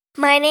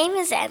My name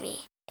is Emmy,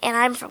 and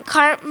I'm from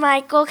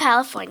Carmichael,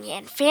 California,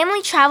 and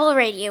Family Travel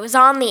Radio is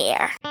on the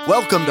air.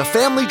 Welcome to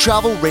Family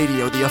Travel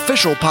Radio, the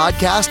official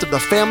podcast of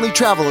the Family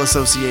Travel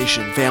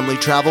Association. Family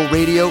Travel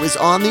Radio is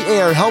on the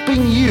air,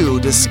 helping you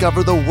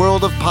discover the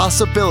world of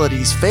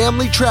possibilities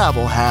family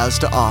travel has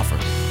to offer.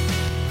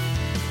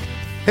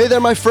 Hey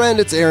there, my friend.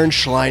 It's Aaron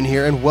Schlein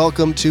here, and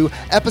welcome to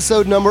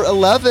episode number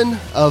 11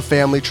 of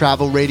Family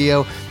Travel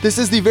Radio. This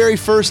is the very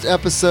first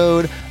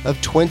episode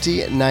of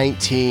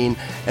 2019,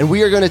 and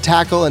we are going to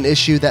tackle an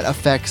issue that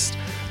affects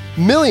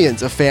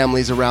millions of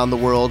families around the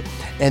world,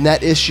 and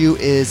that issue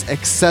is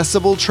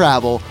accessible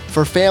travel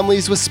for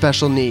families with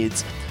special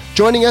needs.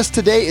 Joining us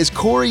today is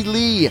Corey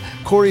Lee.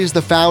 Corey is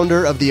the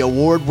founder of the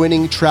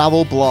award-winning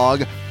travel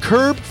blog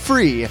Curb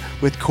Free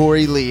with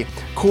Corey Lee.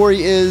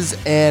 Corey is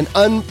an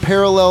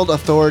unparalleled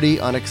authority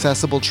on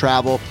accessible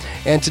travel,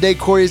 and today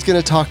Corey is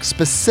going to talk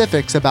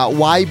specifics about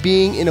why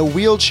being in a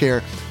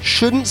wheelchair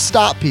shouldn't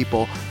stop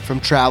people from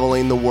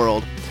traveling the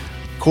world.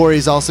 Corey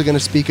is also going to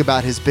speak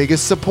about his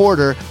biggest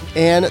supporter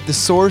and the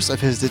source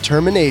of his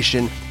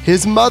determination,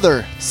 his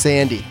mother,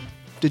 Sandy.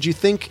 Did you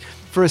think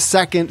for a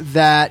second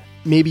that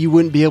maybe you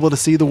wouldn't be able to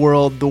see the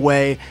world the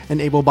way an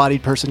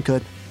able-bodied person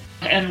could?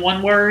 In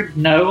one word,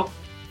 no.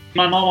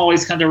 My mom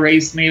always kind of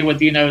raised me with,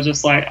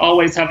 just like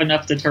always have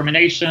enough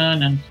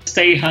determination and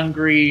stay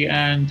hungry.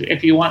 And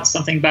if you want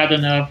something bad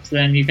enough,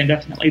 then you can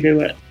definitely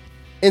do it.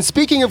 And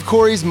speaking of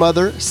Corey's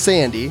mother,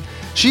 Sandy,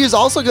 she is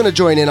also going to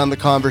join in on the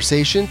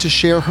conversation to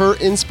share her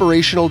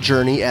inspirational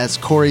journey as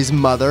Corey's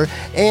mother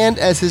and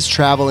as his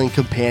traveling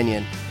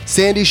companion.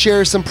 Sandy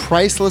shares some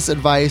priceless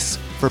advice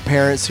for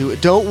parents who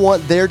don't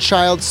want their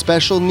child's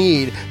special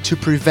need to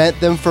prevent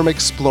them from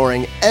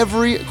exploring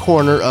every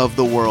corner of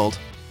the world.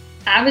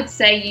 I would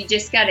say you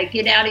just got to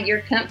get out of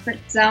your comfort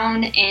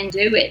zone and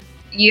do it.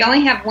 You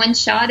only have one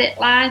shot at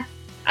life.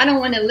 I don't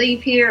want to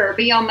leave here or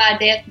be on my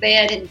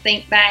deathbed and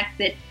think back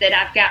that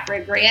I've got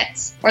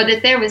regrets or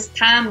that there was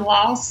time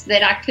lost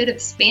that I could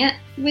have spent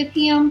with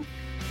him.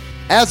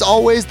 As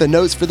always, the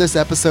notes for this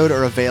episode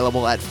are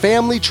available at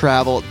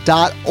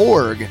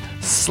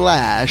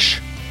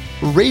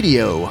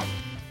familytravel.org/radio.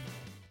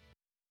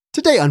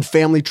 Today on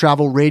Family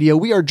Travel Radio,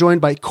 we are joined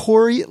by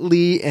Corey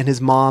Lee and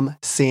his mom,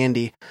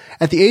 Sandy.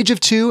 At the age of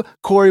 2,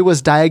 Corey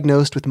was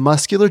diagnosed with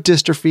muscular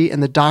dystrophy,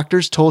 and the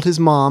doctors told his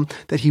mom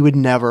that he would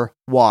never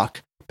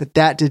walk. But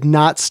that did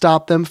not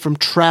stop them from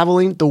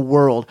traveling the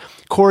world.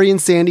 Corey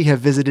and Sandy have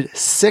visited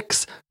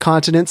 6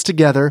 continents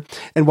together,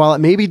 and while it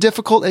may be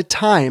difficult at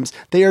times,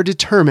 they are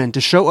determined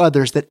to show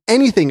others that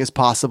anything is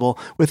possible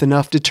with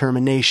enough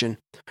determination.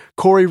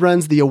 Corey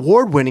runs the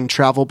award-winning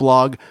travel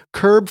blog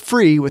Curb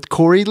Free with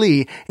Corey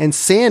Lee, and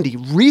Sandy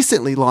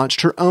recently launched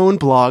her own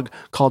blog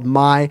called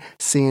My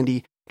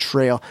Sandy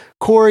Trail.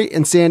 Corey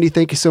and Sandy,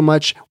 thank you so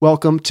much.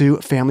 Welcome to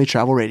Family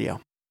Travel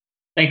Radio.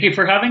 Thank you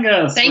for having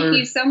us. Thank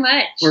you so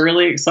much. We're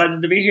really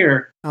excited to be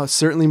here. Oh,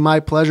 certainly my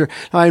pleasure.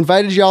 I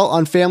invited y'all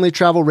on Family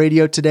Travel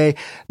Radio today,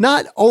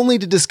 not only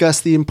to discuss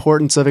the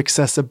importance of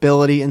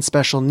accessibility and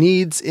special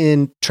needs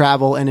in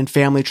travel and in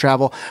family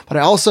travel, but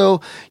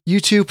you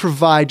two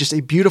provide just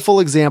a beautiful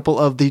example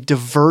of the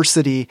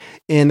diversity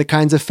in the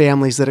kinds of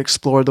families that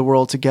explore the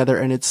world together.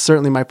 And it's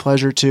certainly my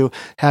pleasure to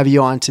have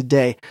you on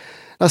today.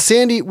 Now,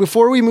 Sandy,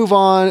 before we move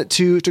on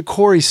to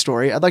Corey's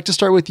story, I'd like to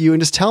start with you and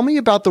just tell me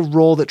about the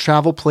role that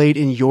travel played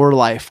in your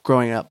life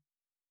growing up.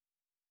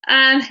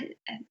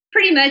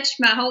 Pretty much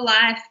my whole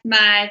life,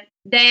 my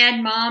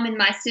dad, mom, and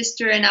my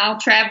sister and all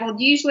traveled,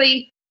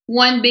 usually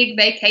one big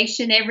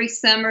vacation every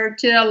summer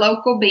to a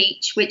local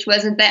beach, which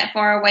wasn't that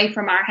far away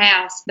from our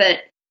house. But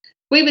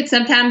we would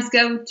sometimes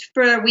go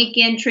for a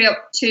weekend trip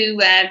to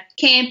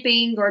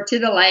camping or to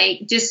the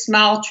lake, just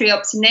small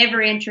trips,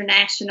 never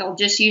international,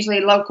 just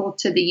usually local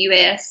to the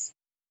U.S.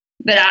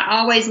 But I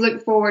always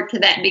look forward to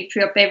that big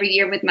trip every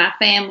year with my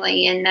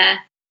family. And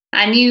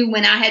I knew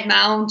when I had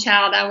my own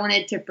child, I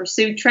wanted to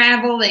pursue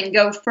travel and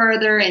go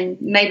further and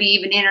maybe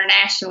even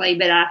internationally.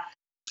 But I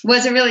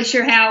wasn't really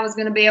sure how I was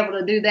going to be able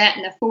to do that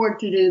and afford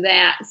to do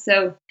that.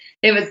 So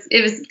it was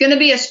going to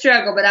be a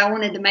struggle, but I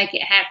wanted to make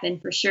it happen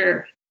for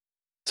sure.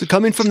 So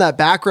coming from that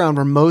background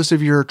where most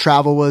of your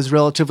travel was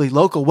relatively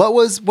local, what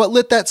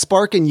lit that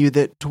spark in you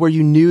to where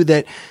you knew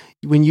that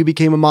when you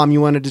became a mom,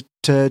 you wanted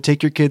to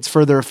take your kids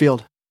further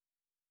afield?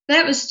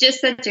 That was just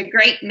such a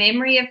great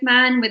memory of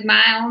mine with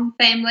my own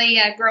family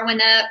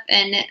growing up.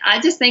 And I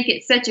just think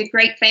it's such a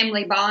great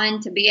family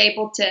bond to be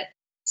able to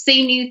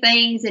see new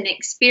things and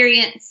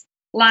experience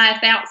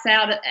life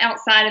outside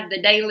of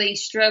the daily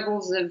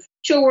struggles of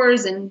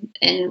chores and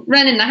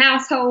running the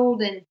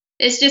household. And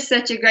it's just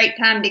such a great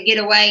time to get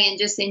away and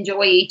just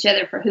enjoy each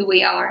other for who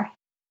we are.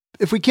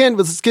 If we can,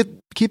 let's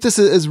keep this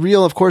as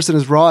real, of course, and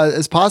as raw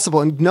as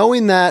possible. And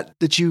knowing that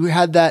you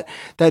had that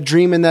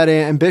dream and that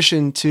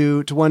ambition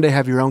to one day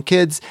have your own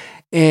kids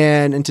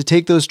and to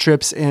take those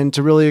trips and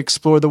to really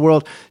explore the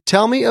world.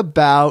 Tell me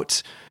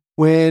about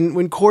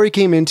when Corey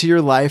came into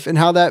your life and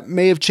how that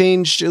may have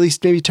changed, at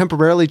least maybe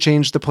temporarily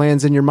changed the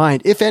plans in your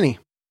mind, if any.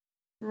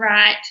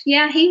 Right.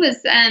 Yeah, he was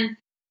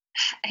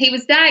he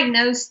was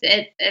diagnosed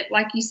at,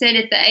 like you said,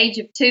 at the age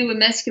of 2 with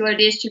muscular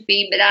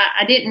dystrophy, but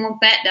I didn't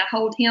want that to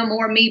hold him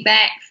or me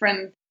back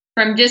from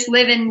just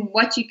living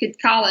what you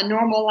could call a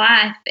normal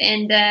life.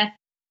 And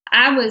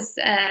I was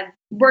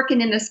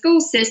working in the school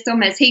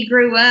system. As he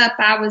grew up,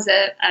 I was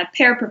a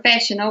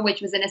paraprofessional,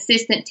 which was an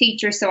assistant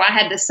teacher, so I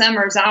had the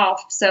summers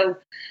off. So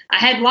I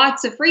had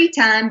lots of free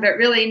time, but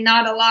really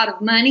not a lot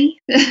of money.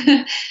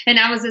 And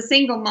I was a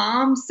single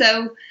mom,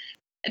 so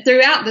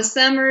throughout the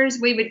summers,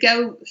 we would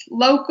go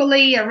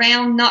locally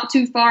around, not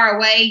too far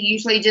away,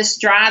 usually just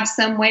drive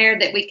somewhere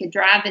that we could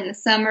drive in the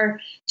summer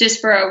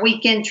just for a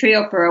weekend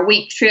trip or a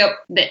week trip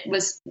that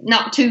was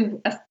not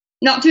too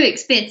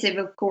expensive,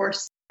 of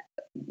course.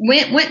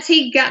 Once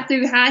he got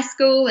through high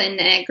school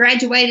and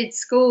graduated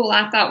school,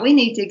 I thought we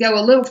need to go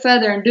a little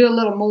further and do a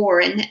little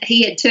more. And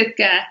he had took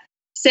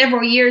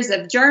several years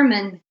of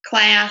German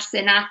class,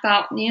 and I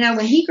thought, when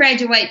he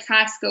graduates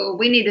high school,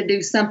 we need to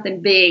do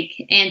something big.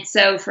 And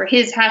so for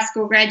his high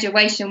school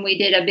graduation, we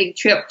did a big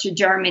trip to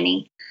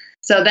Germany.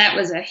 So that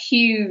was a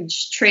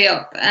huge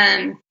trip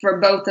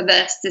for both of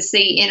us to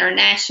see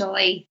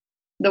internationally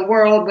the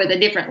world with a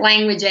different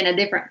language and a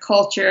different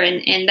culture,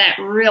 and that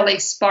really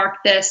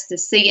sparked us to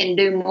see and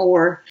do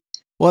more.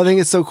 Well, I think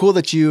it's so cool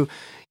that your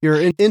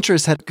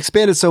interest had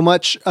expanded so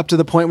much up to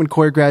the point when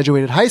Corey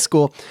graduated high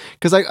school,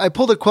 because I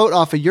pulled a quote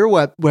off of your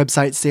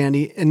website,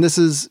 Sandy, and this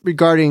is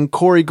regarding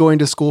Corey going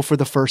to school for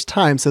the first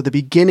time, so the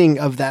beginning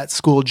of that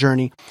school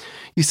journey.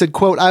 You said,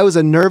 quote, "I was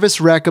a nervous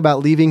wreck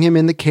about leaving him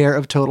in the care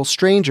of total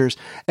strangers.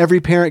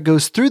 Every parent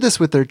goes through this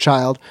with their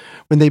child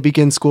when they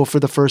begin school for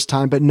the first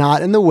time, but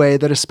not in the way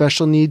that a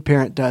special need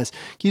parent does."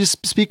 Can you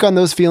just speak on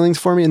those feelings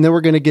for me? And then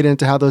we're going to get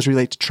into how those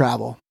relate to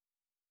travel.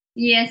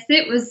 Yes,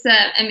 it was,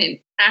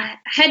 I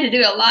had to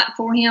do a lot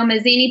for him,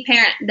 as any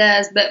parent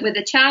does, but with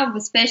a child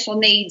with special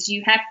needs,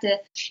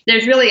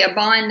 there's really a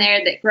bond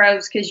there that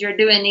grows because you're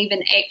doing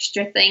even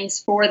extra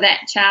things for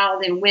that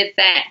child and with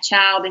that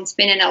child and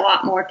spending a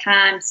lot more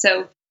time.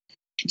 So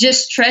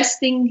just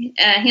trusting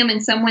him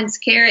in someone's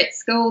care at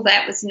school,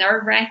 that was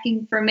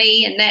nerve-wracking for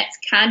me, and that's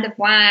kind of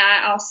why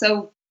I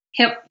also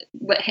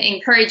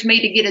encouraged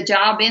me to get a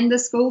job in the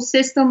school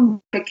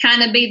system, to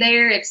kind of be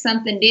there if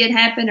something did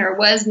happen or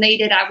was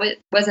needed. I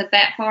wasn't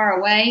that far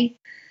away.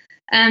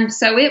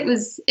 So it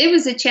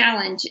was a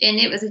challenge, and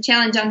it was a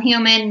challenge on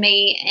him and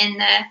me,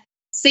 and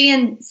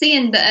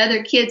seeing the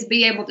other kids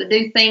be able to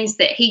do things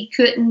that he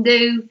couldn't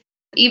do.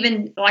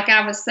 Even like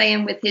I was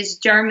saying with his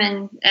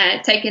German,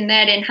 taking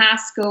that in high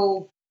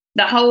school,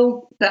 the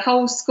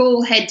whole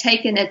school had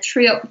taken a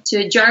trip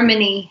to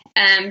Germany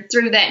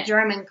through that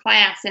German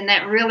class, and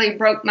that really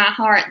broke my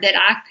heart that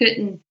I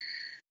couldn't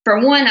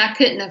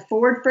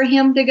afford for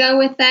him to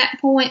go at that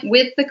point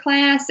with the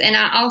class. And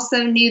I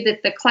also knew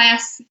that the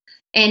class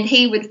and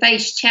he would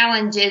face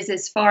challenges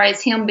as far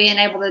as him being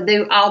able to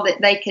do all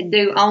that they could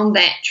do on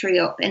that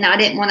trip. And I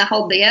didn't want to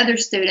hold the other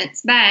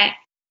students back,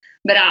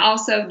 but I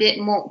also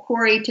didn't want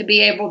Corey to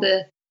be able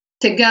to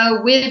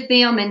go with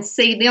them and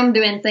see them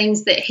doing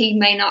things that he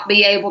may not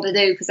be able to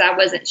do, because I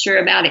wasn't sure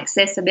about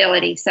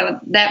accessibility.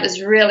 So that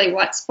was really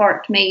what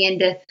sparked me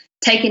into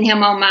taking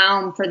him on my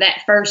own for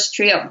that first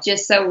trip,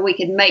 just so we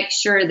could make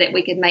sure that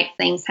we could make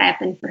things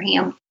happen for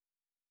him.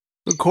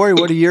 So Corey,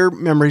 what are your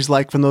memories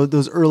like from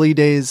those early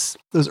days,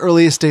 those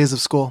earliest days of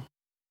school?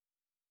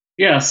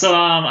 Yeah, so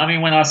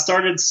when I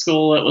started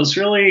school, it was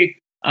really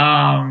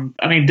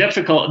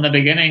difficult in the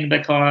beginning,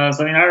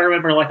 because I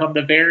remember on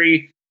the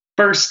very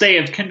first day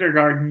of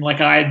kindergarten,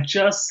 I had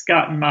just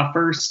gotten my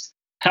first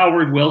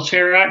powered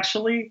wheelchair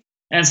actually.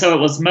 And so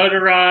it was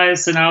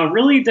motorized, and I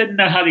really didn't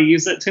know how to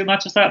use it too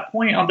much at that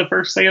point on the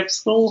first day of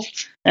school.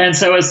 And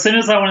so as soon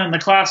as I went in the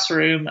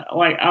classroom,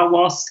 I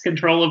lost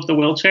control of the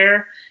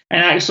wheelchair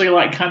and actually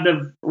kind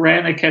of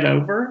ran a kid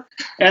over.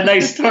 And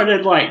they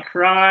started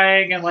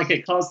crying, and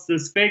it caused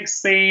this big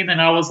scene. And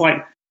I was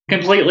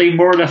completely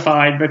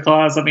mortified,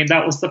 because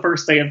that was the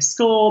first day of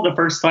school, the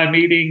first time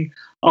meeting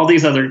all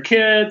these other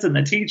kids and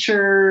the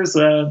teachers.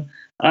 So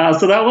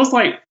that was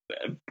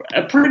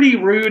a pretty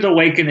rude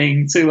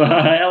awakening to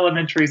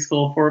elementary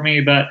school for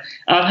me, but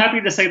I'm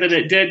happy to say that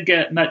it did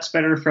get much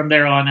better from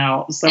there on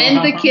out. So, and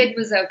the kid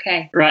was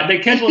okay. Right. The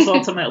kid was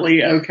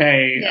ultimately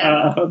okay.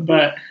 Yeah.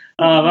 But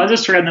I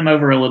just ran them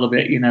over a little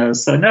bit,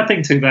 so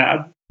nothing too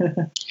bad.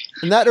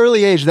 In that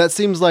early age, that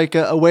seems like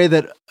a way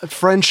that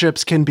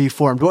friendships can be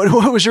formed.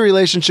 What was your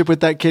relationship with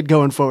that kid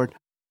going forward?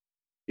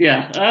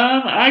 Yeah,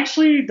 I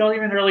actually don't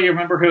even really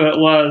remember who it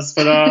was,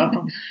 but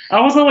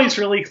I was always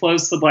really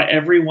close with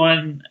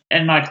everyone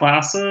in my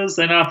classes,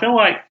 and I feel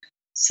I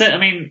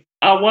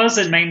was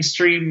in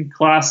mainstream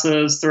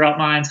classes throughout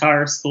my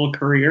entire school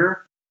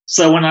career.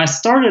 So when I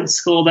started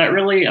school, that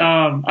really,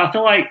 I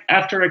feel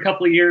after a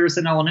couple of years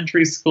in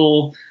elementary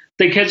school,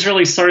 the kids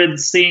really started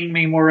seeing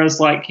me more as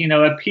a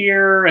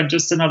peer and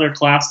just another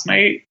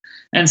classmate,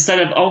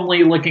 instead of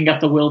only looking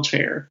at the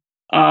wheelchair.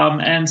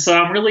 And so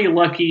I'm really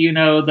lucky,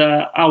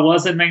 that I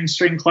was in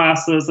mainstream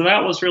classes, and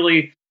that was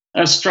really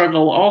a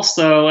struggle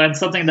also, and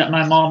something that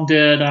my mom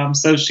did.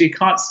 So she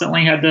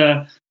constantly had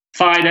to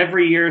fight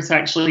every year to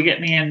actually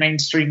get me in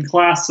mainstream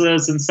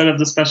classes instead of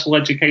the special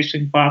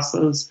education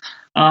classes.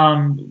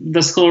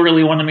 The school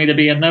really wanted me to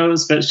be in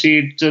those, but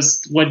she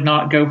just would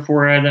not go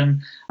for it.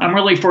 And I'm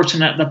really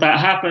fortunate that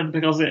happened,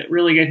 because it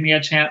really gave me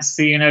a chance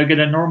to, get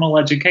a normal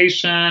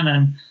education.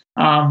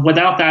 And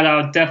without that,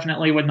 I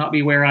definitely would not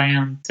be where I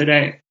am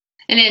today.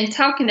 And in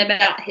talking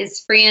about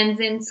his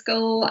friends in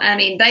school, I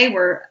mean, they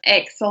were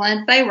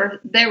excellent. They were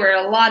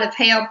a lot of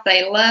help.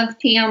 They loved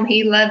him.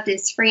 He loved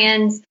his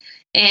friends.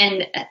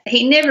 And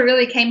he never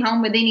really came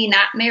home with any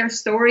nightmare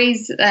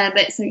stories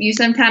that you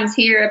sometimes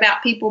hear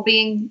about people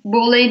being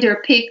bullied or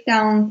picked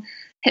on.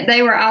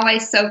 They were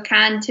always so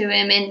kind to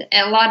him. And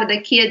a lot of the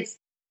kids,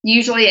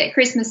 usually at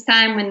Christmas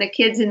time, when the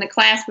kids in the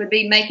class would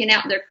be making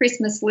out their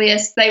Christmas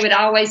list, they would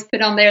always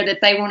put on there that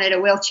they wanted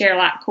a wheelchair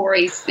like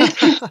Corey's. They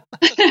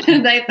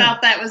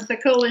thought that was the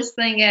coolest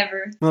thing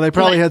ever. Well, they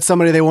probably had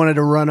somebody they wanted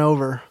to run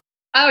over.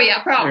 Oh,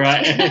 yeah, probably.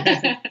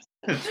 Right.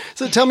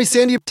 So tell me,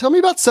 Sandy,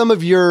 about some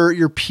of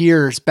your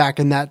peers back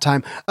in that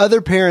time,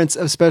 other parents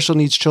of special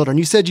needs children.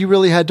 You said you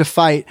really had to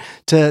fight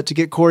to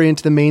get Corey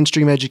into the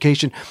mainstream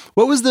education.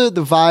 What was the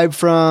vibe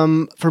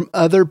from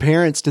other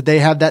parents? Did they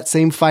have that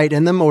same fight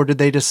in them, or did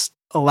they just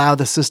allow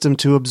the system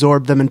to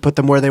absorb them and put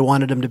them where they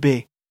wanted them to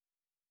be?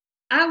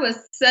 I was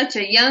such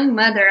a young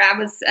mother. I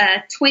was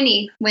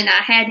 20 when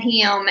I had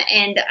him,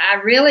 and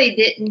I really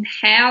didn't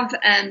have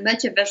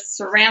much of a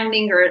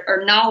surrounding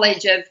or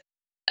knowledge of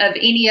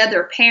any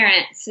other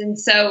parents. And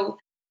so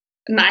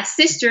my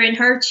sister and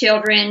her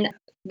children,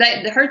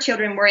 her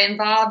children were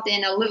involved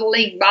in a little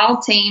league ball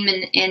team,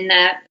 and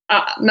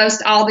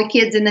most all the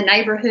kids in the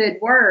neighborhood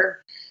were.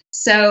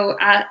 So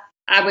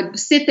I would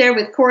sit there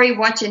with Corey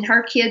watching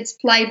her kids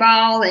play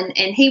ball, and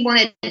he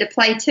wanted to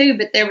play too,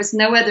 but there was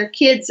no other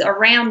kids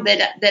around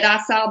that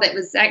I saw that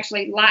was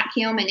actually like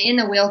him and in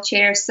a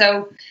wheelchair.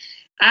 So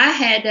I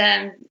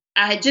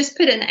had just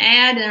put an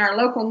ad in our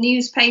local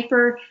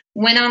newspaper,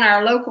 went on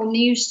our local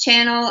news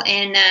channel,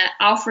 and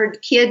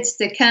offered kids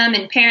to come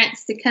and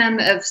parents to come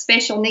of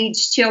special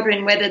needs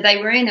children, whether they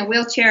were in a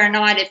wheelchair or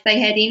not, if they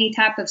had any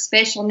type of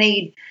special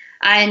need.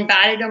 I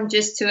invited them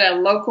just to a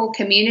local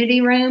community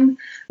room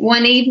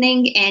one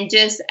evening and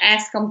just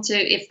asked them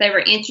if they were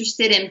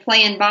interested in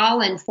playing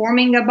ball and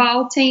forming a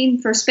ball team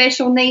for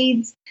special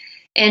needs.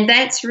 And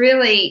that's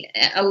really,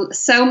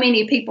 so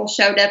many people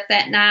showed up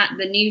that night.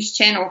 The news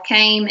channel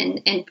came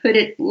and put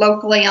it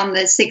locally on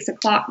the 6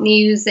 o'clock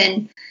news.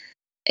 And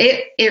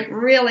it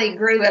really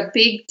grew a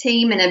big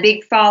team and a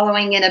big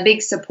following and a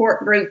big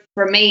support group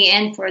for me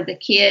and for the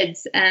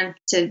kids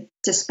to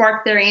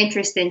spark their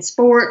interest in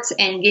sports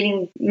and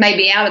getting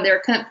maybe out of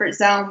their comfort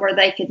zone where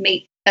they could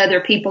meet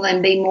other people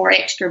and be more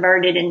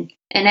extroverted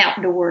and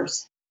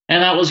outdoors.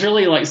 And that was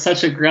really like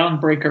such a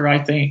groundbreaker,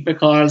 I think,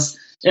 because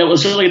it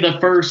was really the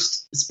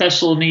first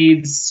special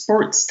needs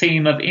sports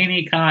team of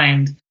any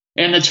kind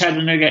in the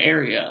Chattanooga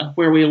area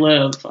where we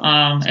live.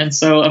 And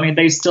so, I mean,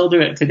 they still do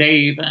it today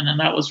even. And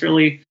that was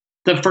really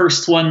the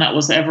first one that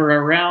was ever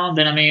around.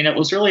 And I mean, it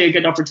was really a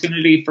good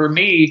opportunity for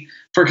me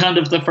for kind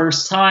of the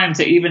first time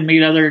to even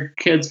meet other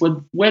kids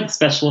with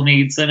special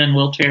needs and in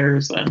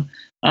wheelchairs. And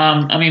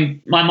I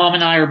mean, my mom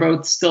and I are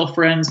both still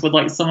friends with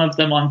like some of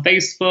them on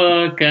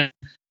Facebook, and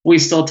we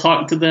still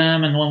talk to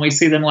them. And when we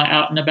see them like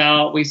out and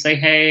about, we say,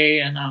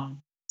 hey, and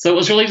so it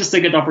was really just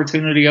a good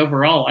opportunity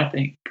overall, I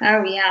think.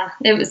 Oh, yeah.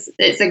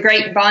 It's a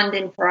great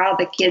bonding for all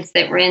the kids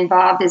that were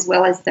involved as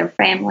well as their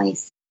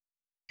families.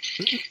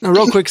 Now,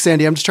 real quick,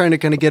 Sandy, I'm just trying to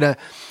kind of get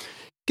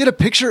a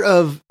picture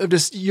of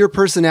just your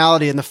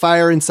personality and the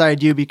fire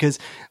inside you, because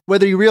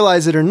whether you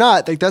realize it or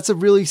not, like that's a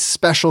really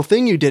special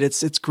thing you did.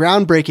 It's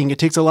groundbreaking. It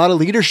takes a lot of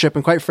leadership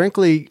and, quite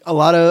frankly, a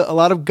lot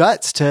of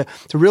guts to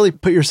really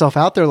put yourself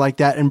out there like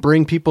that and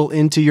bring people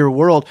into your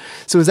world.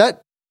 So is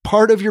that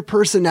part of your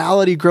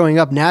personality growing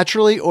up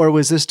naturally, or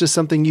was this just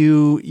something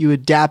you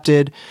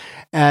adapted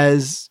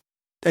as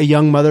a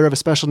young mother of a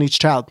special needs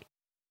child?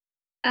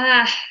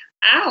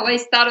 I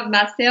always thought of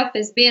myself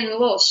as being a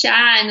little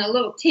shy and a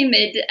little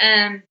timid.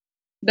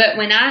 But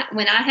when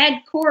I had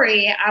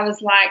Corey, I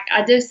was like,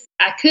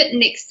 I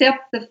couldn't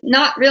accept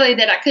not really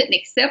that I couldn't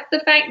accept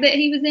the fact that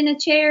he was in a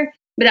chair,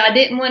 but I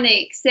didn't want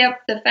to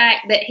accept the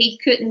fact that he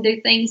couldn't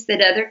do things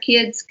that other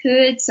kids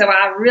could. So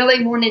I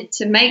really wanted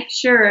to make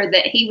sure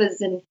that he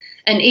was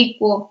an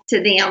equal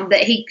to them,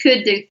 that he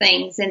could do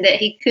things and that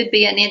he could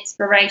be an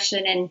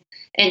inspiration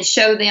and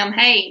show them,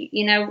 hey,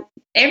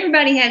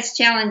 everybody has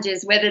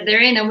challenges, whether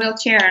they're in a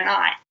wheelchair or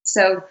not.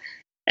 So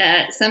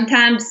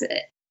sometimes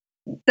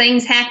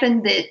things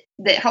happen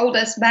that hold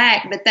us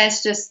back, but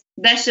that's just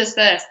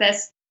us.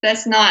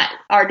 That's not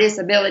our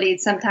disability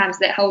sometimes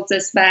that holds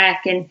us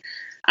back. And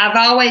I've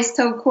always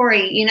told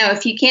Corey,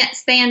 if you can't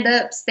stand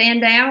up,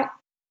 stand out.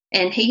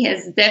 And he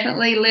has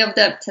definitely lived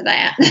up to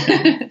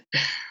that.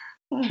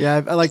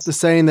 Yeah, I like the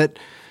saying that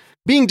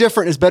being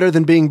different is better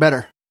than being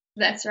better.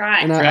 That's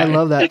right. And I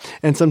love that.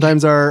 And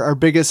sometimes our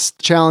biggest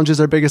challenges,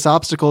 our biggest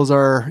obstacles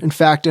are, in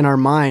fact, in our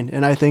mind.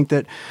 And I think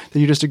that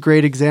you're just a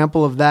great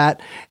example of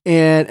that.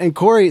 And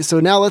Corey, so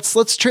now let's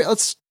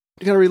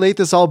kind of relate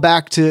this all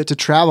back to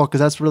travel, because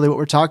that's really what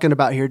we're talking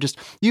about here. Just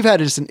you've had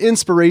just an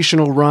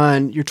inspirational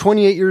run. You're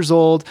 28 years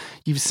old.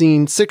 You've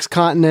seen 6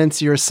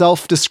 continents. You're a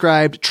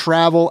self-described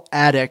travel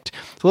addict.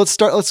 So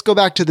let's go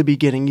back to the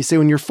beginning. You say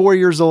when you're 4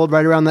 years old,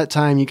 right around that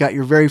time, you got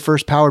your very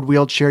first powered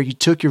wheelchair. You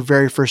took your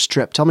very first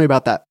trip. Tell me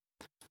about that.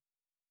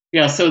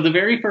 Yeah, so the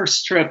very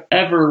first trip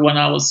ever when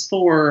I was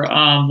 4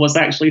 was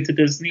actually to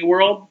Disney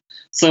World.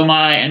 So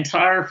my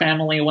entire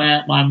family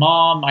went, my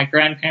mom, my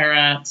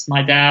grandparents,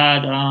 my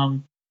dad,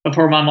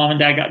 before my mom and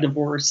dad got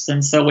divorced.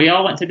 And so we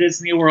all went to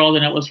Disney World,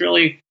 and it was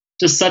really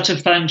just such a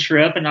fun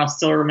trip, and I'll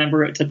still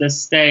remember it to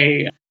this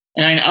day.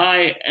 And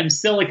I am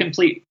still a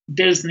complete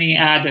Disney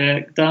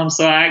addict.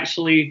 So I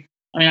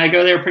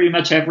go there pretty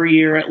much every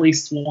year at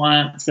least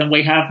once, and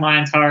we have my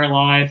entire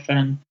life.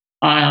 And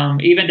I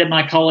even did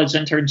my college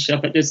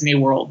internship at Disney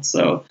World.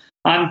 So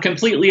I'm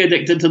completely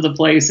addicted to the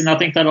place, and I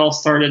think that all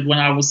started when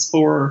I was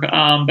 4.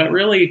 But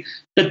really,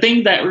 the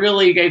thing that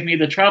really gave me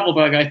the travel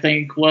bug, I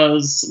think,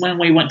 was when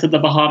we went to the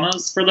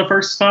Bahamas for the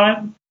first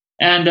time.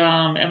 And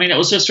it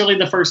was just really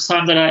the first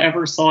time that I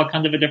ever saw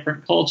kind of a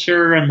different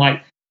culture and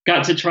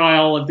got to try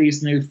all of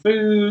these new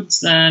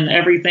foods and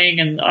everything.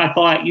 And I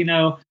thought,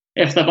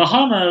 if the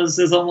Bahamas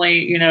is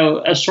only,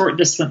 a short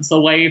distance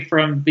away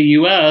from the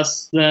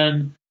U.S.,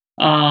 then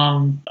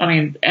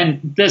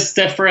and this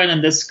different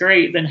and this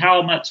great, then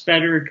how much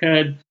better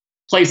could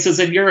places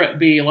in Europe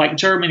be, like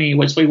Germany,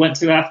 which we went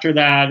to after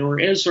that, or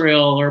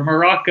Israel, or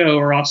Morocco,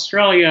 or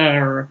Australia,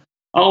 or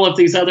all of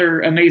these other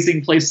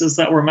amazing places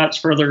that were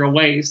much further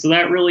away. So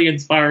that really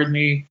inspired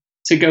me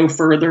to go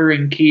further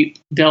and keep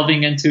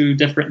delving into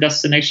different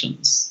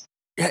destinations.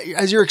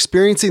 As you're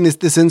experiencing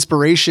this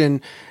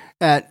inspiration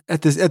at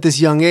this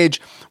young age,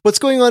 what's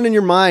going on in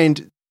your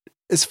mind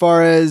as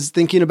far as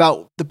thinking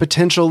about the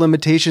potential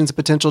limitations,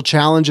 potential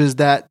challenges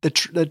that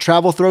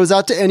travel throws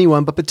out to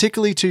anyone, but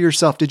particularly to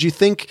yourself? Did you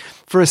think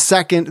for a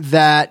second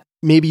that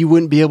maybe you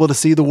wouldn't be able to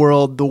see the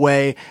world the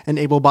way an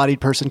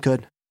able-bodied person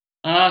could?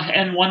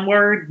 In one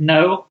word,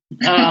 no.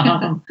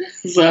 And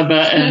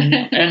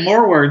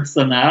more words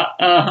than that.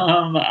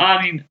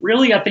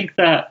 Really, I think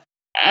that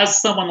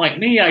as someone like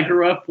me, I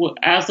grew up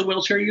as a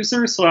wheelchair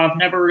user, so I've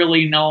never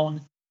really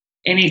known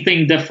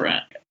anything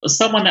different.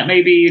 Someone that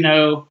maybe,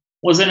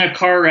 was in a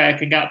car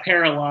wreck and got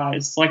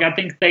paralyzed, I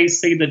think they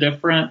see the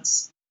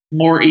difference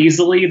more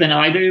easily than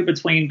I do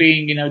between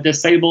being,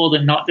 disabled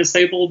and not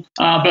disabled.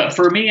 But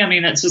for me,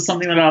 it's just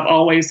something that I've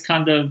always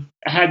kind of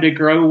had to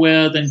grow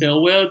with and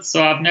deal with.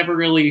 So I've never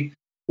really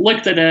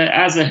looked at it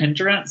as a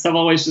hindrance. I've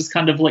always just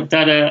kind of looked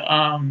at it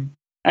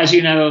as,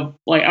 I'm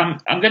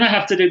going to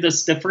have to do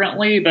this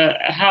differently, but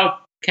how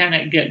can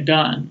it get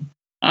done?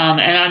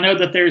 And I know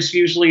that there's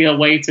usually a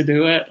way to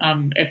do it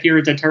if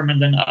you're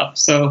determined enough.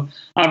 So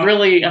I've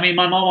really, my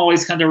mom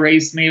always kind of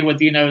raised me with,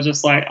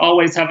 just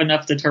always have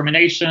enough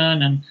determination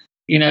and,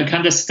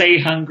 kind of stay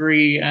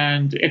hungry.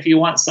 And if you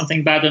want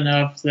something bad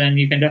enough, then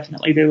you can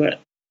definitely do it.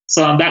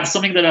 So that's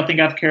something that I think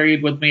I've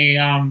carried with me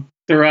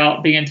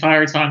throughout the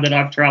entire time that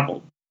I've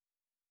traveled.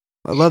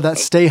 I love that.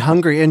 Stay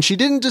hungry. And she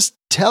didn't just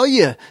tell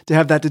you to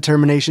have that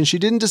determination. She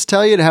didn't just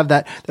tell you to have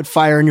that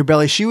fire in your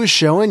belly. She was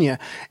showing you.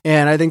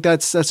 And I think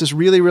that's just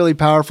really, really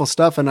powerful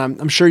stuff. And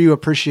I'm sure you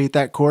appreciate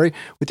that, Corey,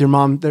 with your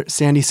mom,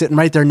 Sandy, sitting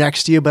right there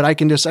next to you. But I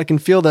can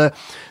feel the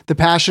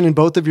passion in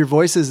both of your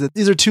voices. That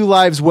these are 2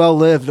 lives well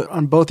lived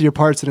on both of your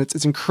parts. And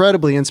it's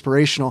incredibly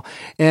inspirational.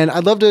 And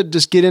I'd love to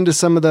just get into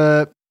some of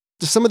the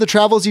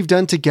travels you've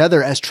done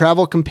together as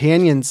travel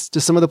companions, to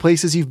some of the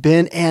places you've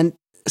been, and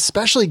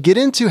especially get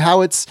into how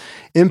it's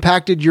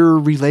impacted your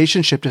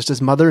relationship just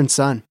as mother and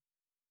son.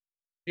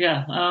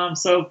 Yeah.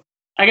 So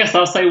I guess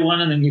I'll say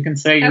one and then you can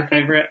say your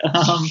favorite.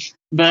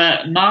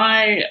 But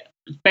my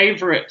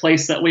favorite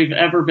place that we've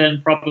ever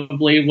been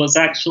probably was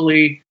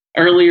actually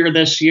earlier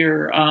this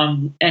year.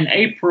 In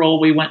April,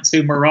 we went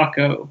to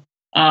Morocco.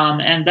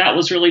 And that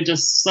was really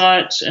just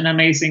such an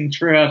amazing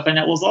trip. And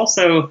it was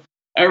also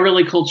a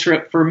really cool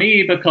trip for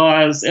me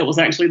because it was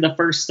actually the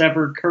first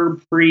ever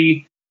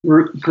curb-free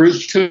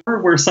group tour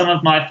where some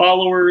of my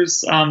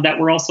followers that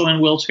were also in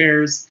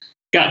wheelchairs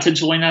got to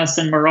join us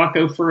in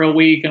Morocco for a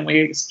week, and we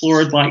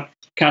explored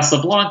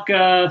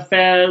Casablanca,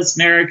 Fez,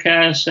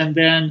 Marrakesh, and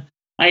then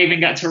I even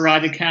got to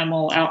ride a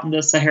camel out in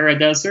the Sahara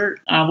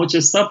Desert, which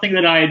is something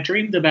that I had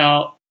dreamed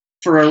about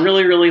for a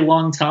really, really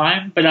long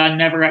time, but I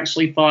never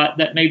actually thought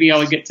that maybe I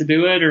would get to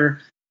do it.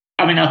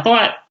 I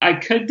thought I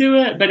could do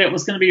it, but it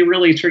was going to be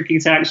really tricky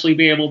to actually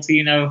be able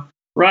to,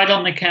 ride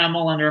on the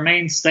camel and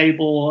remain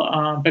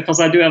stable because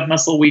I do have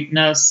muscle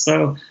weakness.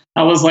 So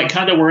I was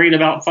kind of worried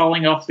about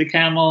falling off the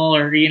camel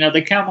or,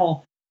 the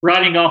camel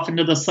riding off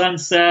into the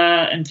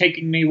sunset and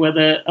taking me with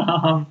it.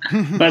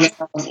 But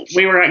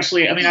we were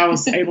actually, I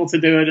was able to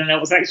do it, and it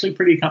was actually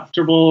pretty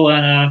comfortable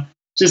and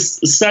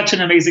just such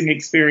an amazing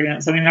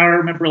experience. I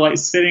remember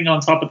sitting on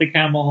top of the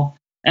camel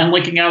and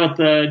looking out at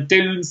the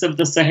dunes of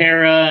the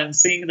Sahara and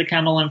seeing the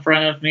camel in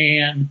front of me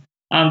and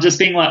just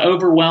being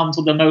overwhelmed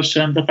with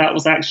emotion that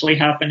was actually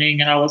happening,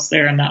 and I was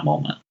there in that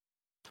moment.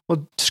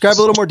 Well, describe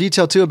a little more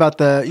detail too about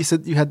you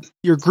said you had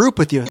your group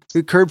with you,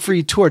 the Curb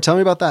Free Tour. Tell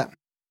me about that.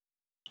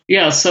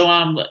 Yeah,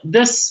 so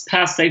this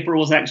past April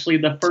was actually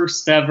the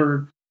first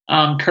ever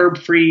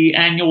curb-free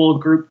annual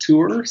group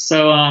tour.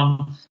 So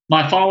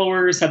my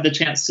followers had the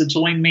chance to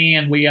join me,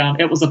 and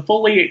it was a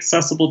fully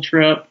accessible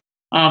trip.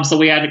 So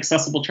we had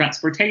accessible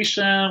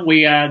transportation,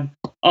 we had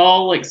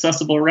all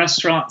accessible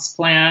restaurants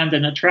planned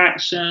and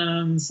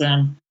attractions,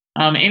 and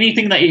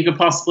anything that you could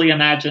possibly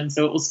imagine.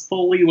 So it was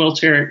fully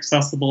wheelchair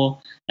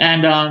accessible.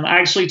 And I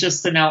actually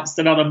just announced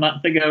about a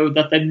month ago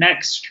that the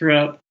next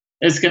trip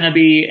is going to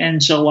be in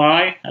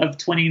July of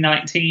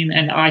 2019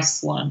 in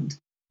Iceland.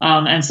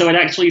 And so it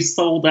actually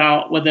sold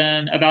out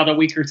within about a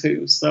week or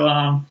two.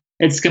 So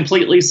it's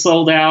completely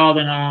sold out,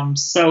 and I'm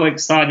so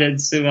excited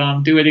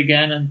to do it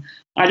again. And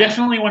I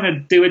definitely want to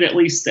do it at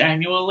least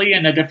annually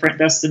in a different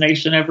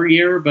destination every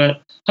year,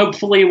 but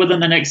hopefully within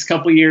the next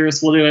couple of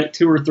years, we'll do it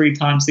 2 or 3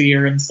 times a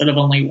year instead of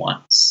only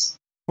once.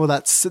 Well,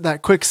 that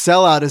quick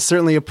sellout is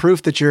certainly a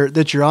proof that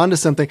you're onto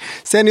something.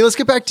 Sandy, let's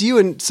get back to you.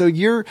 And so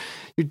you're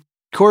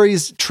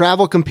Corey's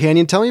travel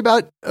companion. Tell me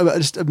about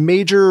just a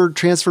major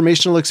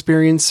transformational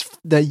experience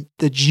that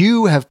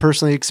you have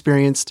personally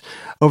experienced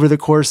over the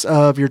course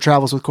of your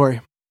travels with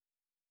Corey.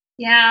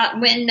 Yeah,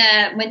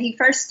 when he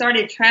first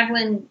started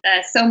traveling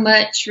so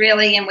much,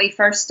 really, and we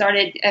first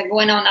started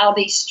going on all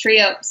these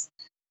trips,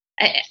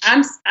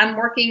 I'm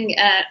working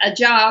a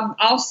job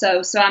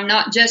also, so I'm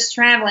not just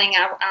traveling.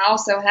 I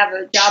also have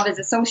a job as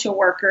a social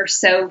worker,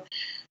 so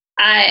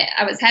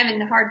I was having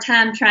a hard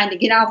time trying to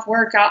get off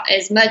work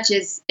as much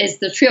as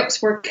the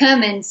trips were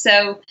coming.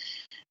 So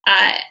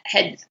I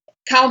had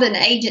called an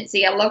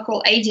agency, a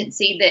local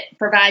agency that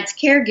provides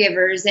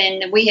caregivers,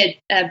 and we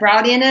had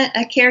brought in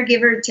a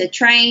caregiver to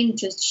train,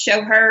 to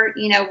show her,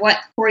 what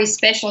Corey's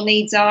special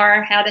needs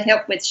are, how to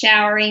help with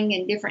showering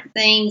and different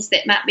things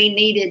that might be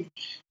needed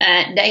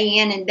day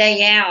in and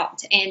day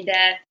out. And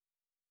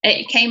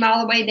it came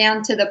all the way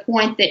down to the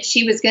point that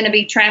she was going to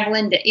be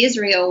traveling to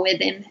Israel with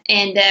him.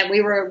 And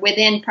we were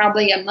within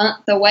probably a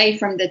month away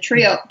from the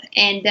trip.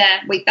 And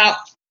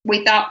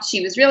we thought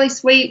she was really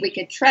sweet. We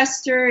could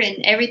trust her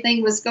and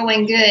everything was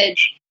going good.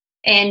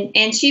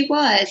 And she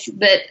was.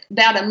 But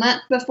about a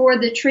month before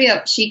the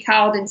trip, she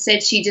called and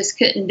said she just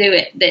couldn't do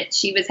it, that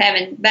she was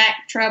having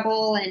back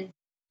trouble. And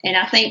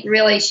I think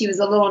really she was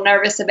a little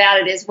nervous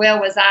about it, as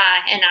well as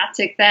I. And I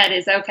took that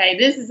as, okay,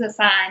 this is a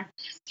sign.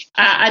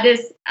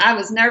 I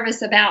was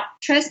nervous about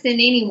trusting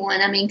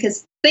anyone. I mean,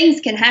 because things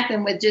can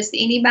happen with just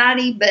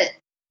anybody, but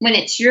when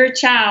it's your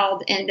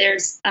child and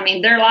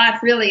their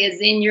life really is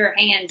in your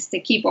hands to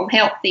keep them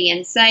healthy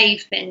and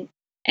safe, and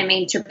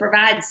to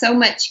provide so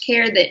much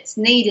care that's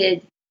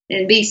needed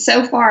and be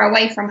so far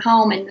away from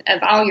home and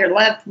of all your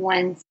loved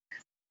ones.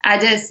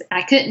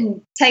 I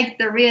couldn't take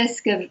the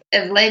risk of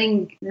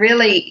letting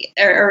really,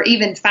 or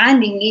even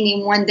finding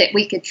anyone that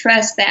we could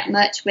trust that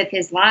much with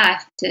his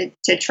life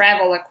to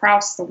travel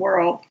across the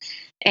world.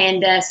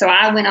 And so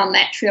I went on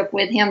that trip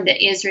with him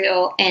to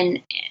Israel,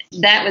 and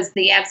that was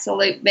the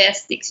absolute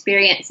best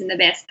experience and the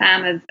best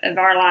time of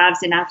our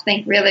lives. And I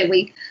think really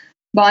we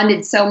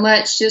bonded so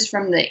much just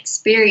from the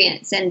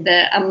experience and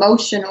the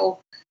emotional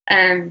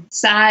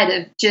side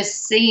of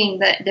just seeing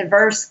the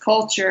diverse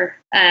culture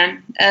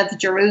of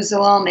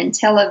Jerusalem and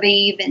Tel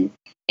Aviv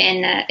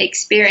and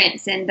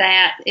experiencing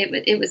that.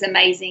 It was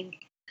amazing.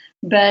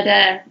 But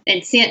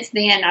and since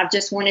then, I've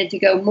just wanted to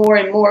go more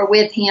and more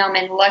with him,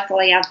 and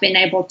luckily I've been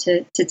able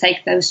to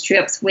take those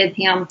trips with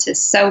him to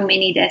so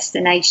many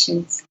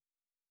destinations.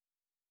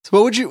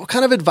 So what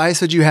kind of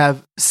advice would you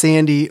have,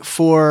 Sandy,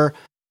 for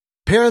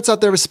parents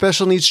out there with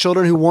special needs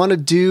children who want to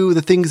do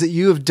the things that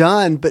you have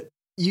done, but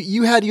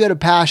you had a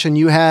passion,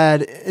 you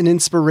had an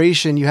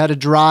inspiration, you had a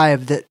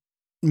drive that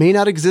may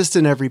not exist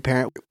in every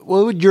parent?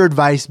 What would your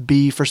advice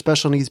be for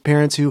special needs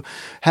parents who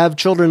have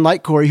children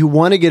like Corey who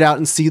want to get out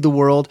and see the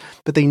world,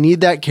 but they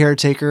need that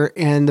caretaker,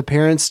 and the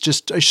parents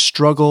just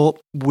struggle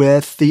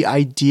with the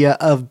idea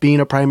of being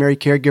a primary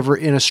caregiver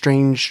in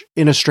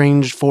a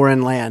strange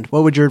foreign land?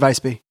 What would your advice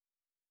be?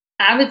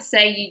 I would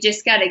say you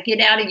just got to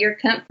get out of your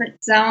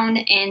comfort zone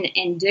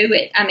and do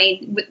it. I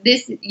mean,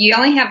 you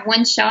only have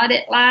one shot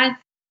at life.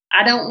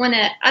 I don't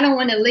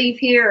want to leave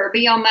here or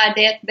be on my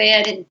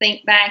deathbed and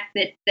think back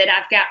that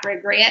I've got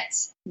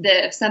regrets,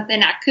 that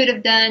something I could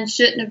have done,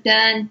 shouldn't have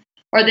done,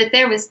 or that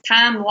there was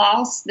time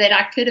lost that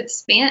I could have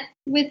spent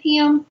with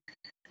him.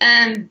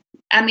 I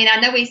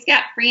know he's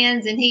got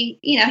friends, and he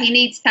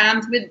needs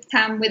time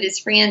with his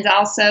friends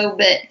also,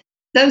 but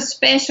those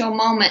special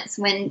moments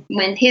when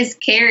his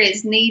care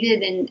is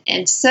needed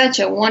and such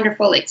a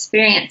wonderful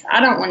experience,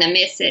 I don't want to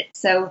miss it.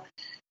 So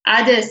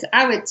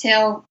I would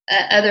tell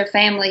other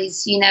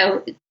families,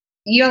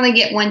 you only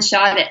get one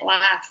shot at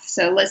life,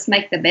 so let's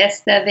make the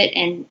best of it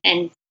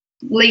and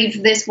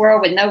leave this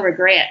world with no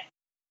regret.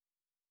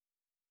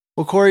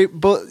 Well, Corey,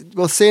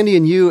 both Sandy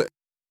and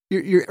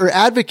you're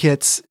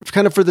advocates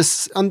kind of for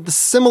this on the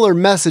similar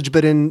message,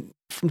 but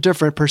from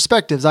different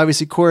perspectives.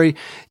 Obviously, Corey,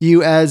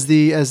 you as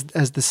the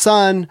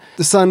son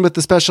with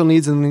the special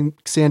needs, and then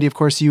Sandy, of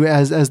course, you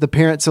as the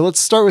parent. So let's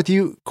start with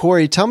you,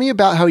 Corey. Tell me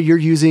about how you're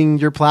using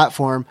your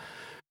platform,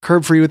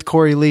 Curb Free with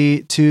Corey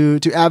Lee, to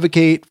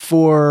advocate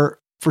for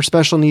for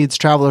special needs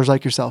travelers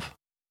like yourself?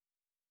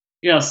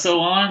 Yeah, so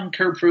on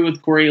Curb Free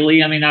with Corey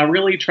Lee, I mean, I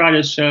really try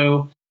to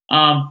show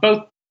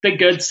both the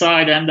good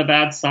side and the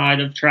bad side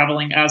of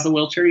traveling as a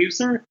wheelchair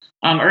user,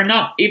 or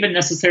not even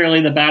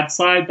necessarily the bad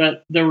side,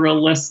 but the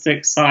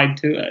realistic side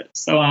to it.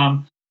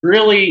 So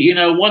really, you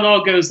know, what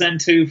all goes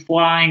into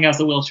flying as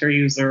a wheelchair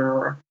user,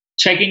 or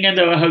checking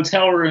into a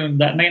hotel room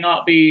that may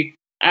not be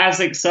as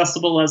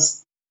accessible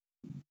as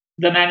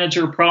the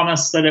manager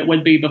promised that it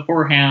would be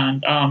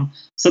beforehand.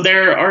 So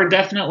there are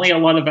definitely a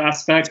lot of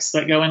aspects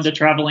that go into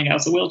traveling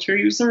as a wheelchair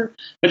user,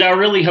 but I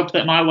really hope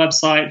that my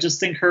website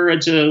just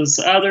encourages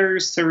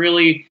others to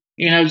really,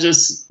 you know,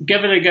 just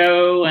give it a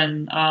go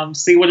and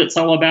see what it's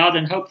all about.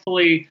 And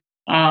hopefully,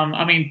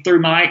 I mean,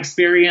 through my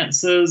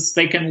experiences,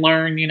 they can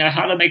learn, you know,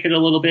 how to make it a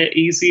little bit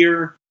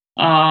easier.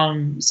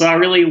 So I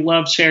really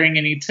love sharing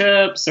any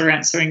tips or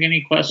answering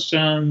any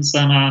questions,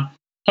 and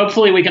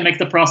hopefully we can make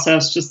the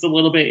process just a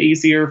little bit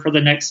easier for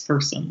the next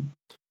person.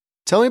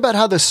 Tell me about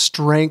how the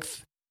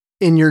strength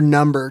in your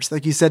numbers,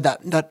 like you said,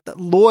 that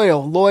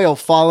loyal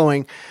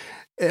following,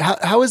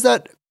 how has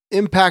that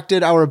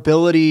impacted our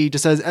ability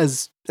just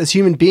as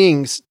human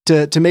beings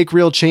to make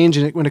real change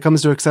when it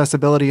comes to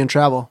accessibility and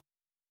travel?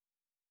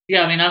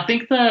 Yeah, I mean, I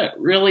think that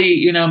really,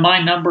 you know,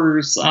 my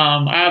numbers,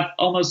 I have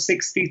almost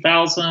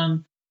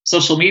 60,000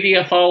 social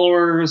media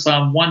followers,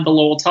 won the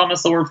Lowell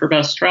Thomas Award for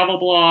Best Travel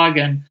Blog.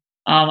 And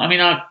I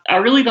mean, I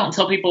really don't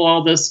tell people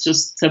all this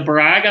just to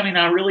brag. I mean,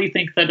 I really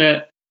think that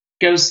it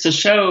goes to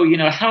show, you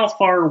know, how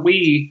far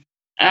we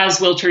as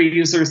wheelchair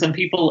users and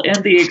people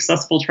in the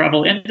accessible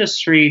travel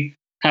industry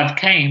have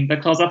came,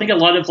 because I think a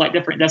lot of like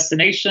different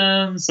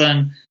destinations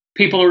and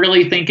people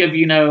really think of,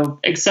 you know,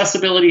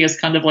 accessibility as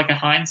kind of like a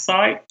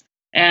hindsight.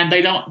 And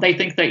they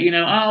think that, you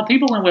know, oh,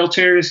 people in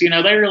wheelchairs, you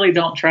know, they really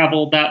don't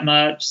travel that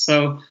much.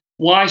 So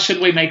why should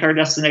we make our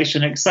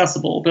destination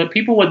accessible? But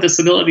people with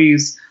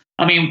disabilities,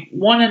 I mean,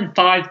 1 in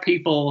 5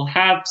 people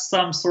have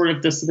some sort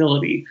of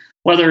disability,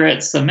 whether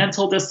it's a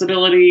mental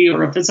disability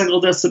or a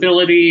physical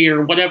disability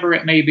or whatever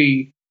it may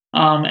be.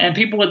 And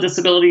people with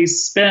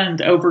disabilities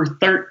spend over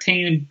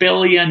 $13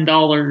 billion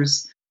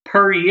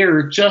per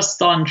year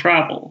just on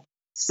travel.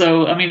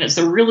 So, I mean, it's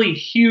a really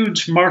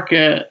huge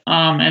market.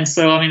 And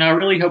so, I mean, I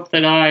really hope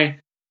that I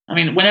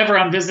mean, whenever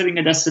I'm visiting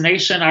a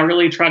destination, I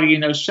really try to, you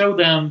know, show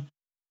them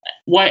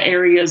what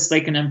areas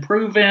they can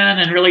improve in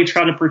and really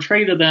try to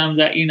portray to them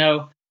that, you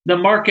know, the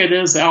market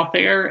is out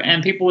there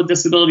and people with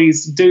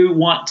disabilities do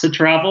want to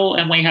travel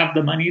and we have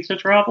the money to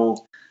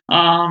travel.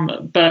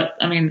 But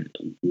I mean,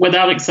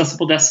 without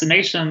accessible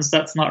destinations,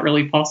 that's not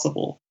really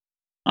possible.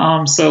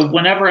 So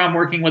whenever I'm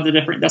working with a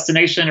different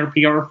destination or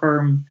PR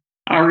firm,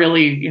 I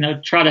really, you know,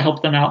 try to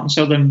help them out and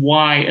show them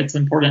why it's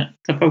important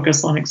to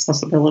focus on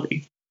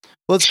accessibility.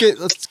 Let's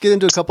get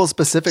into a couple of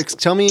specifics.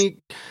 Tell me,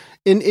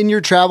 in your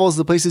travels,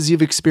 the places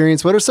you've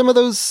experienced, what are some of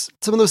those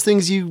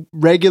things you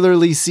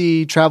regularly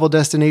see travel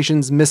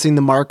destinations missing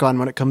the mark on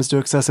when it comes to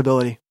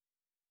accessibility?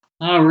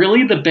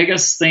 Really, the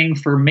biggest thing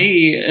for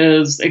me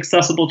is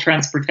accessible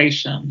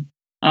transportation.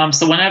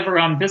 So whenever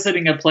I'm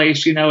visiting a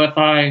place, you know, if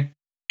I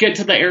get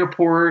to the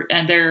airport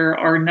and there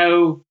are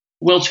no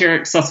wheelchair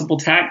accessible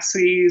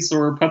taxis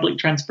or public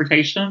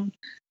transportation,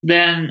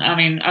 then, I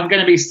mean, I'm going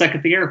to be stuck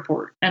at the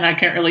airport and I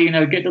can't really, you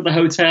know, get to the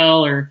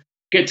hotel or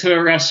get to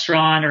a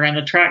restaurant or an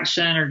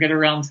attraction or get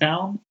around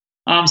town.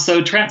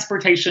 So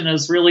transportation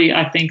is really,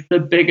 I think, the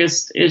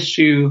biggest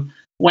issue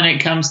when it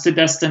comes to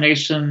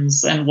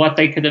destinations and what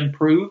they could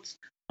improve.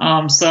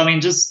 So, I mean,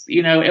 just,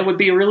 you know, it would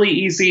be really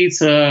easy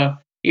to,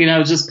 you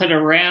know, just put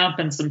a ramp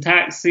and some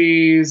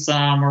taxis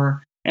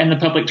or and the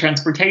public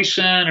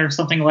transportation or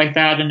something like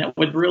that. And it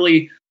would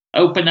really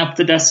open up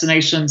the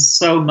destination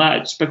so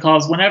much,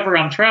 because whenever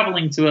I'm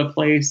traveling to a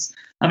place,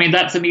 I mean,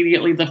 that's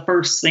immediately the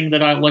first thing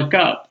that I look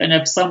up. And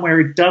if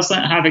somewhere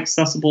doesn't have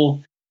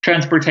accessible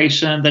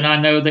transportation, then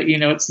I know that, you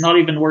know, it's not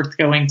even worth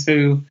going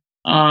to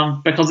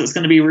because it's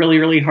going to be really,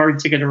 really hard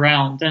to get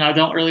around. And I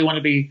don't really want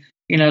to be,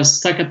 you know,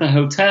 stuck at the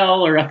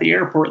hotel or at the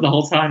airport the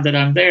whole time that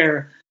I'm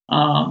there.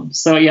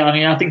 So, yeah, I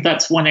mean, I think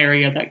that's one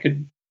area that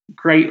could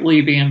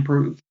greatly be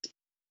improved.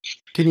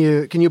 Can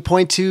you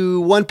point to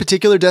one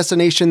particular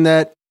destination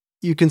that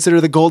you consider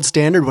the gold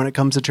standard when it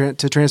comes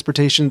to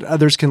transportation that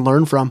others can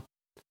learn from?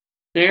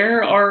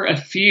 There are a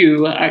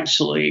few,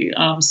 actually.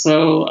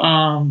 So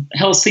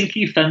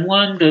Helsinki,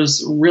 Finland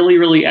is really,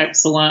 really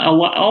excellent.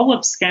 All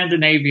of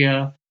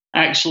Scandinavia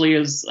actually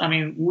is, I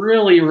mean,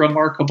 really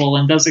remarkable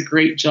and does a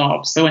great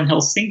job. So in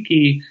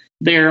Helsinki,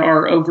 there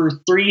are over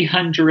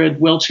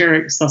 300 wheelchair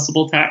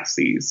accessible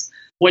taxis,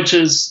 which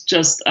is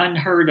just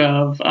unheard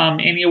of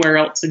anywhere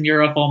else in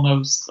Europe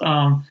almost.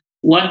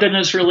 London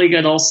is really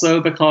good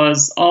also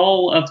because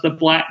all of the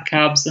black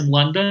cabs in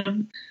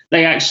London,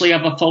 they actually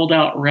have a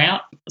fold-out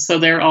ramp, so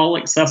they're all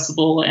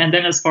accessible. And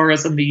then as far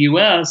as in the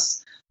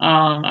U.S.,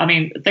 I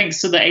mean,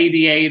 thanks to the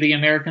ADA, the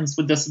Americans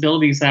with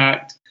Disabilities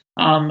Act,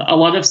 a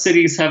lot of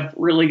cities have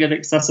really good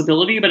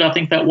accessibility, but I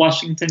think that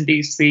Washington,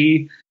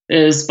 D.C.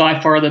 is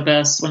by far the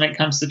best when it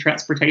comes to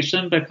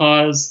transportation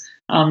because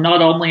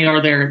not only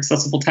are there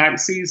accessible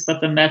taxis,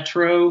 but the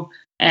metro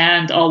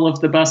and all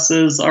of the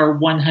buses are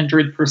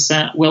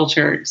 100%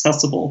 wheelchair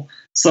accessible.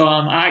 So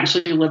I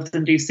actually lived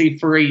in DC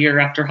for a year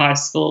after high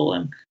school,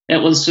 and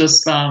it was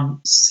just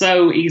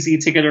so easy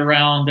to get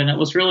around, and it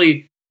was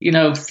really,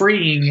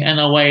 freeing in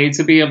a way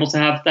to be able to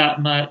have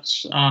that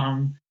much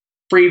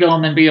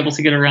freedom and be able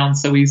to get around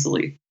so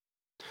easily.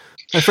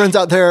 My friends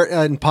out there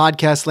in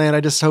podcast land,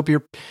 I just hope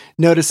you're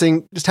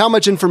noticing just how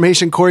much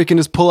information Corey can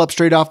just pull up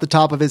straight off the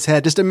top of his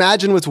head. Just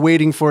imagine what's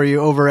waiting for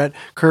you over at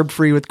Curb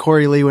Free with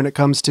Corey Lee when it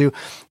comes to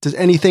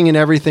anything and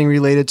everything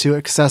related to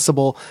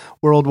accessible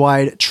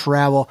worldwide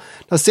travel.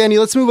 Now, Sandy,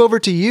 let's move over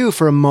to you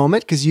for a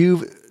moment because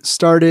you've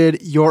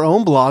started your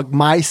own blog,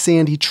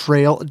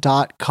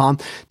 mysandytrail.com.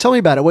 Tell me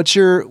about it. What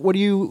are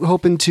you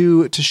hoping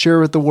to share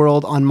with the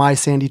world on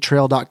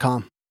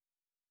mysandytrail.com?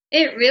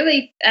 It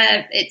really,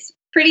 it's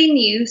pretty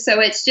new, so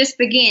it's just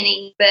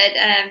beginning. But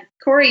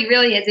Corey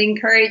really has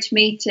encouraged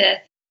me to.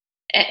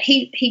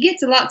 He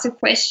gets lots of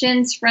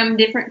questions from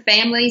different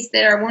families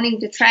that are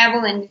wanting to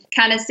travel and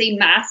kind of see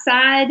my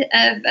side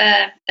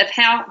of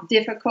how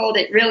difficult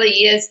it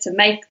really is to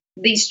make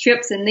these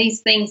trips and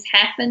these things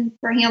happen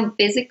for him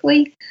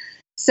physically.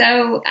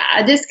 So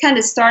I just kind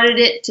of started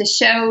it to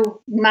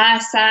show my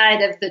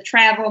side of the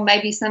travel,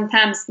 maybe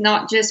sometimes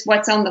not just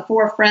what's on the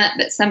forefront,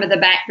 but some of the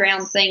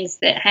background things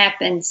that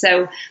happen.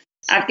 So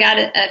I've got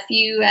a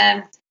few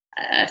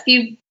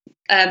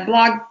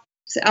blogs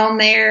on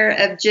there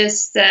of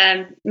just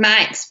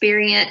my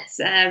experience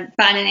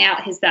finding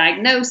out his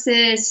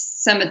diagnosis,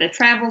 some of the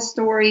travel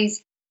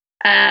stories.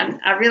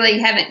 I really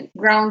haven't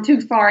grown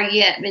too far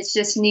yet. It's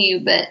just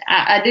new, but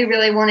I do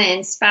really want to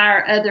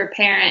inspire other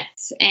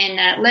parents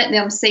and let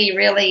them see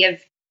really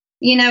of,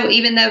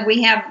 even though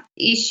we have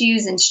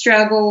issues and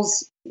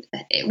struggles,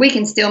 we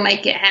can still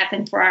make it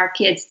happen for our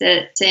kids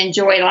to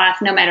enjoy life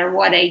no matter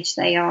what age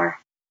they are.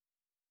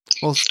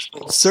 Well,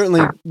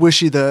 certainly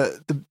wish you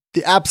the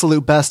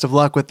absolute best of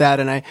luck with that.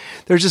 And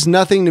there's just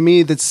nothing to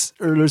me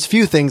there's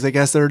few things, I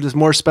guess, that are just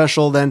more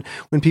special than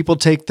when people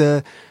take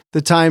the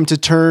time to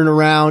turn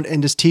around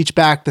and just teach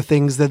back the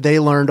things that they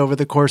learned over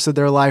the course of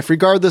their life,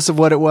 regardless of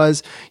what it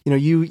was.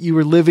 You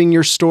were living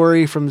your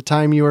story from the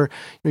time you're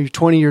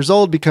 20 years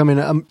old, becoming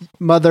a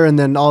mother, and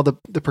then all the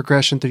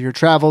progression through your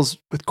travels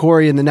with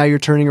Corey. And then now you're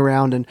turning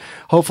around and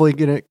hopefully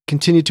going to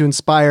continue to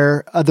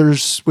inspire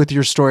others with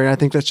your story. And I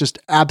think that's just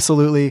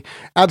absolutely,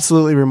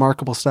 absolutely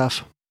remarkable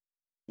stuff.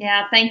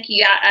 Yeah, thank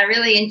you. I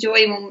really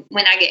enjoy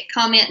when I get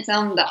comments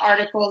on the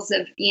articles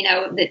of,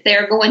 that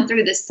they're going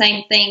through the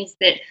same things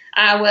that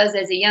I was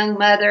as a young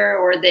mother,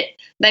 or that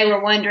they were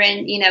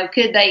wondering,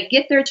 could they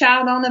get their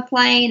child on the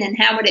plane and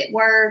how would it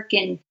work?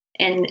 And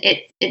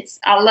it's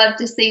I love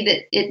to see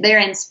that they're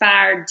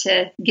inspired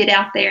to get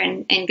out there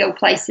and go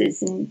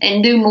places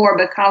and do more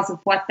because of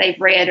what they've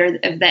read, or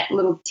of that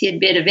little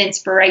tidbit of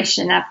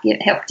inspiration I've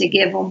helped to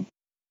give them.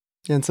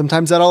 And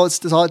sometimes all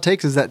it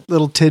takes is that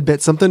little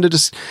tidbit, something to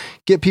just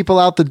get people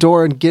out the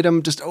door and get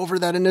them just over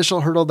that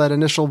initial hurdle,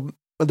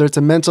 whether it's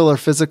a mental or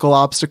physical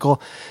obstacle,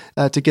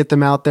 to get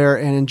them out there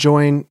and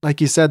enjoying,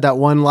 like you said, that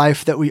one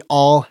life that we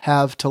all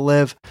have to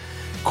live.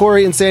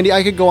 Corey and Sandy,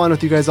 I could go on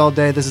with you guys all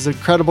day. This is an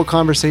incredible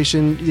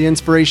conversation. The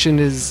inspiration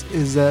is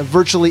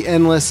virtually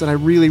endless, and I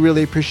really,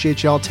 really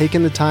appreciate y'all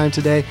taking the time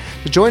today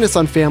to join us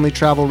on Family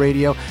Travel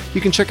Radio.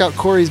 You can check out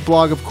Corey's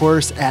blog, of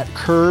course, at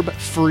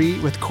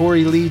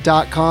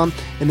curbfreewithcoreylee.com,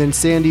 and then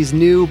Sandy's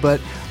new,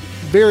 but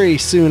very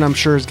soon, I'm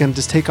sure, is going to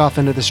just take off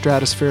into the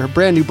stratosphere. Her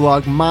brand new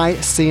blog,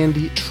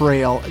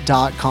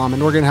 mysandytrail.com,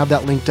 and we're going to have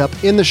that linked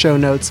up in the show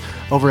notes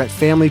over at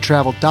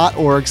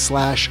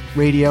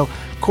familytravel.org/radio.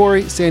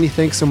 Corey, Sandy,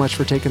 thanks so much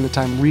for taking the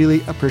time.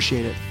 Really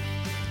appreciate it.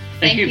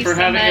 Thank you for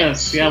having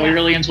us. Yeah, we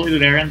really enjoyed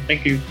it, Aaron.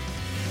 Thank you.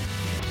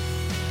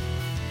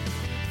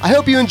 I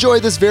hope you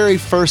enjoyed this very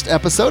first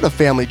episode of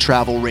Family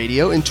Travel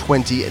Radio in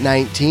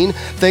 2019.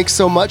 Thanks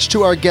so much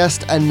to our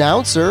guest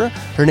announcer.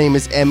 Her name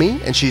is Emmy,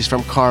 and she's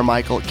from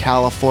Carmichael,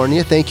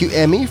 California. Thank you,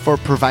 Emmy, for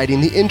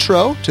providing the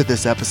intro to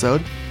this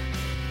episode.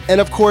 And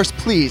of course,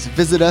 please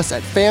visit us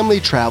at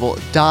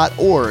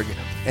familytravel.org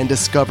and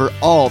discover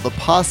all the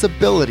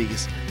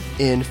possibilities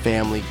in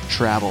family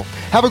travel.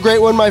 Have a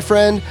great one, my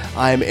friend.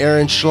 I'm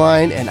Aaron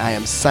Schlein, and I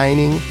am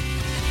signing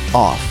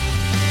off.